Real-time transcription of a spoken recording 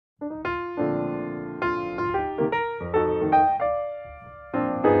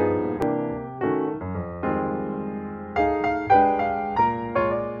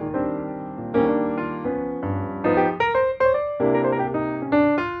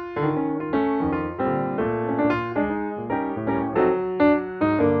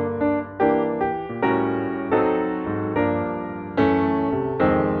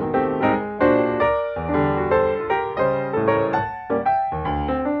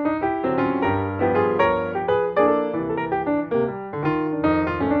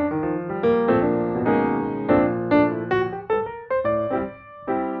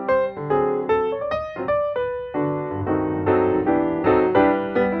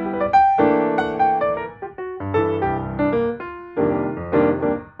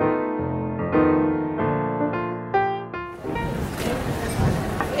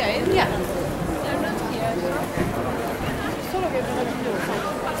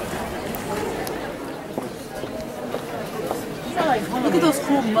Look at those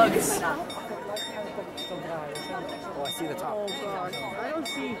cool mugs. Oh, I see the top. Oh god, I don't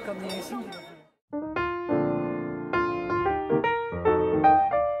see.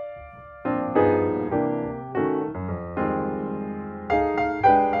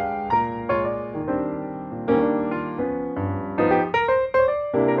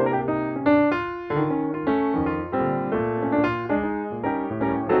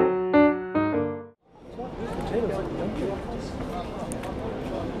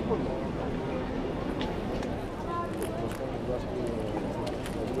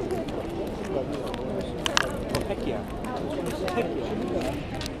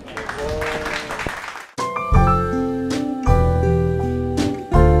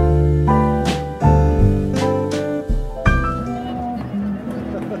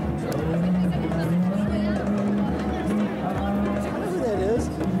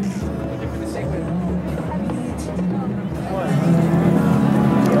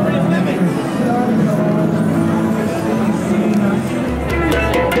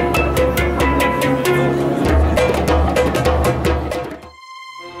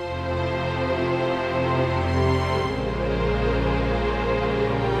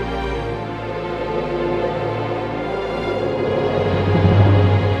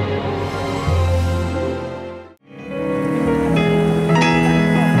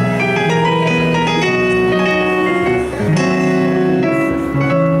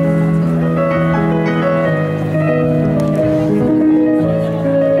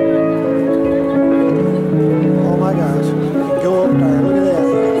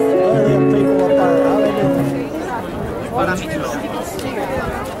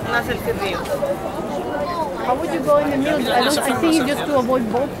 How would you go in the middle? I think you just to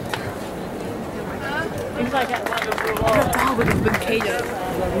avoid both. Things like that. Oh, but it's been catered.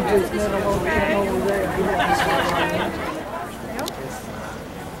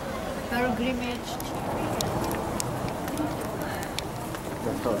 Pilgrimage.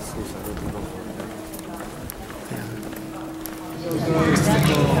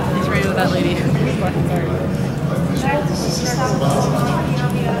 He's ready with that lady.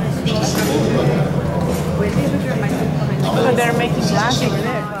 So they're making glass over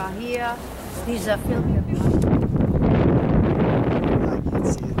there. Here, these are filters. I can't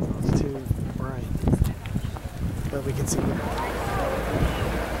see it. It's too bright. But we can see it.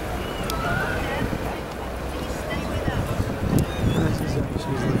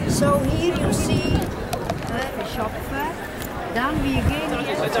 So here you see the shop fair. Then we again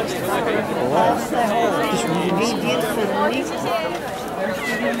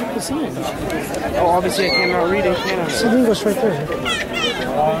Oh, obviously I cannot read it, can I? See the English right there.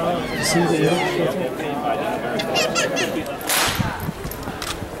 See the English right there?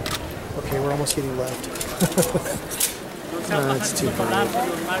 Okay, we're almost getting left. It's too far.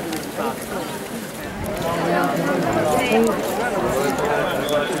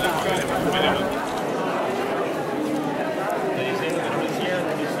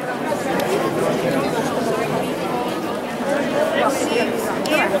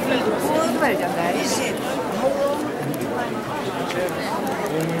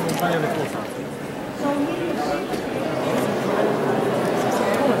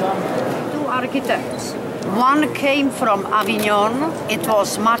 Two architects. One came from Avignon. It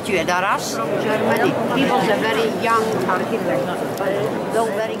was Mathieu Darras, Germany. He was a very young architect, but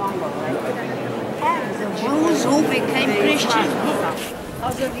though very humble. And the Jews who became Christians.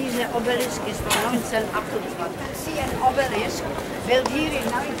 Also diese Obelisk ist von 1928. See an obelisk built here in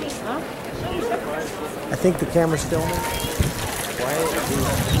 19. I think the camera's filming.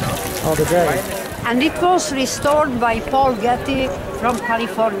 Oh, the dragon. And it was restored by Paul Getty from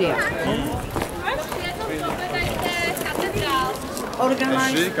California.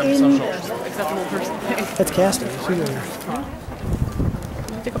 Organized in... Acceptable person. That's casting.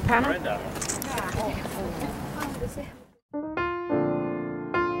 Take a panel.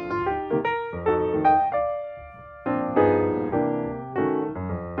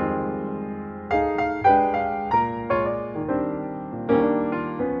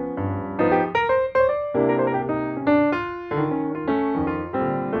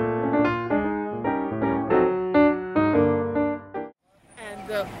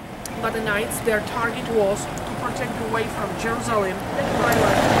 By the Knights, their target was to protect the way from Jerusalem.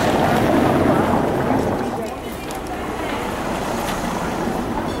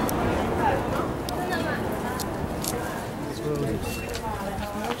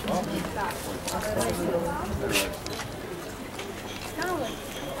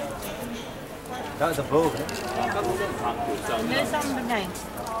 That's a bow, There's some behind.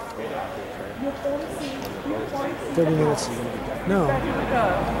 30 minutes. No.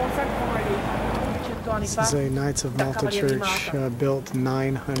 This is a Knights of Malta church built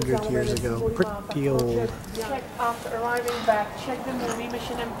 900 years ago. Pretty old. Check after arriving back. Check the movie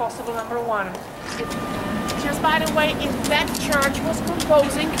Mission Impossible #1. Just by the way, in that church was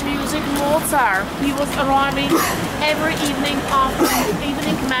composing music Mozart. He was arriving every evening after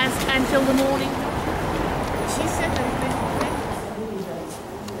evening mass until the morning. She said that.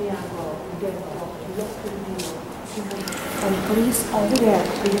 And police over there,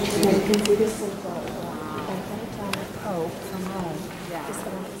 which you can see the symbol. And anytime the Pope from Rome is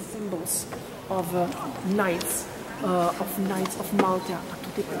one of the symbols of knights of Malta.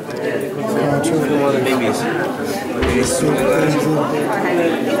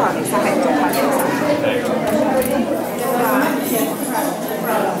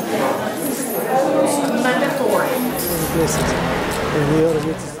 Mandatory.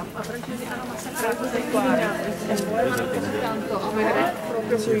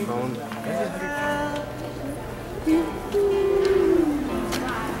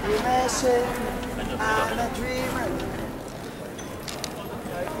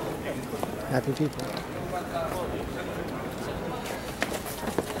 Happy people.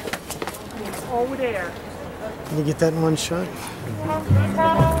 It's over there. Can you get that in one shot?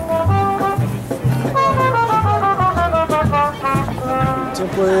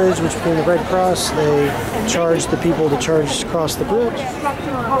 Templars, which bring the Red Cross, they charge the people to charge across the bridge.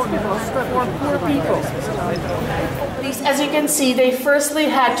 As you can see, they firstly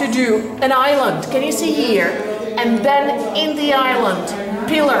had to do an island. Can you see here? And then in the island,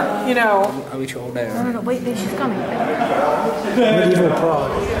 pillar, you know. Are we all there? No, wait, she's coming. Medieval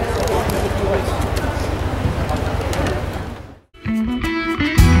Prague.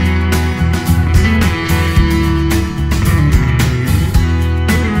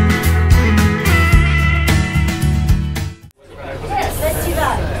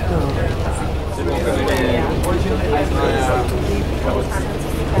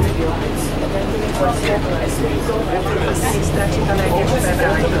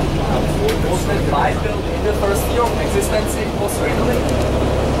 The first year of existence was renovated.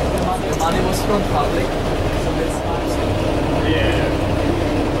 The money was from public.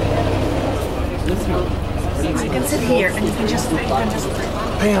 You can sit here and you can just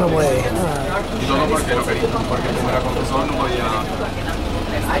Pan away.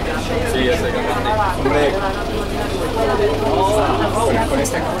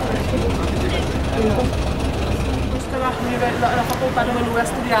 Questa è la facoltà dove lui ha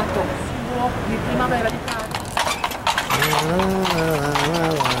studiato di primavera di Praga.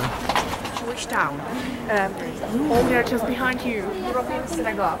 Jewish town. Over there, just behind you, European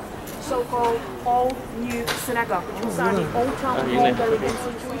synagogue, so-called old new synagogue, which was the old town hall where we can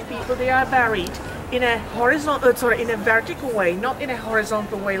see Jewish people. They are buried in a in a vertical way, not in a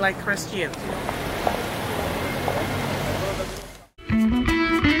horizontal way like Christians.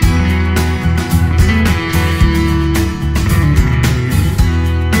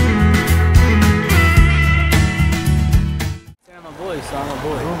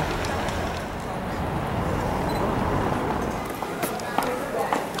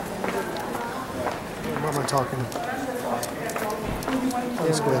 Mama talking.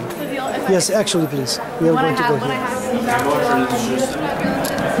 That's good. Yes, actually, please. We are going to go here.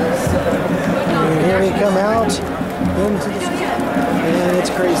 And here we come out into the and it's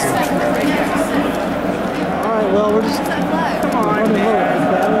crazy. All right, well, we're just come on.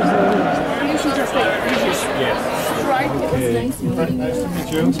 You should just right. Okay. Nice to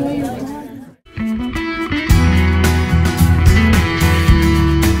meet you. Enjoy your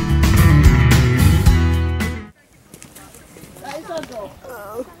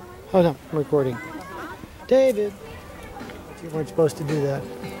Hold on, I'm recording. David! You weren't supposed to do that.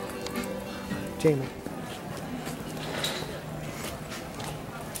 Jamie.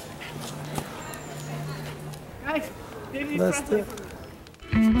 Guys, Let's do it.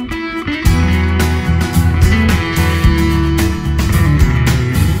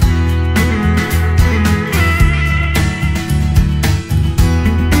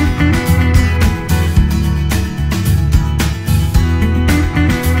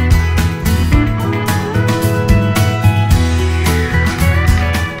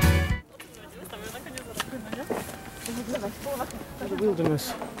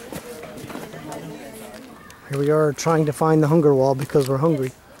 Wilderness. Here we are trying to find the hunger wall because we're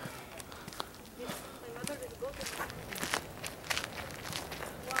hungry.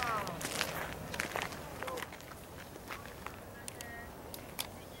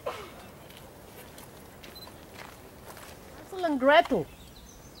 Hansel and Gretel.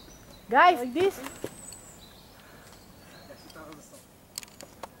 Guys, like this.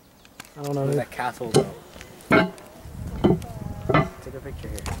 I don't know. Where's that castle though? Take a picture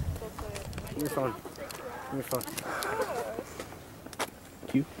here. Give me your phone. Give me your phone.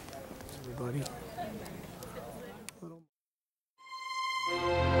 Cute. Everybody.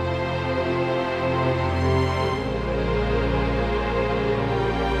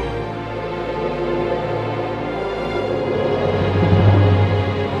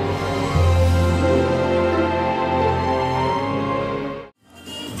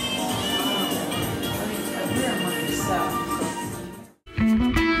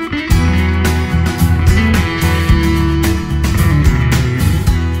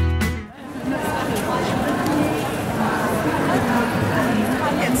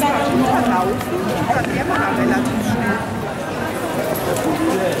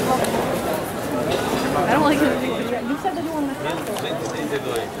 I don't like it. You said that you wanted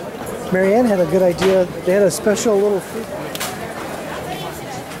to. Marianne had a good idea. They had a special little fruit.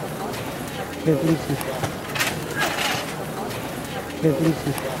 Bent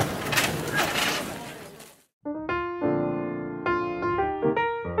leafy.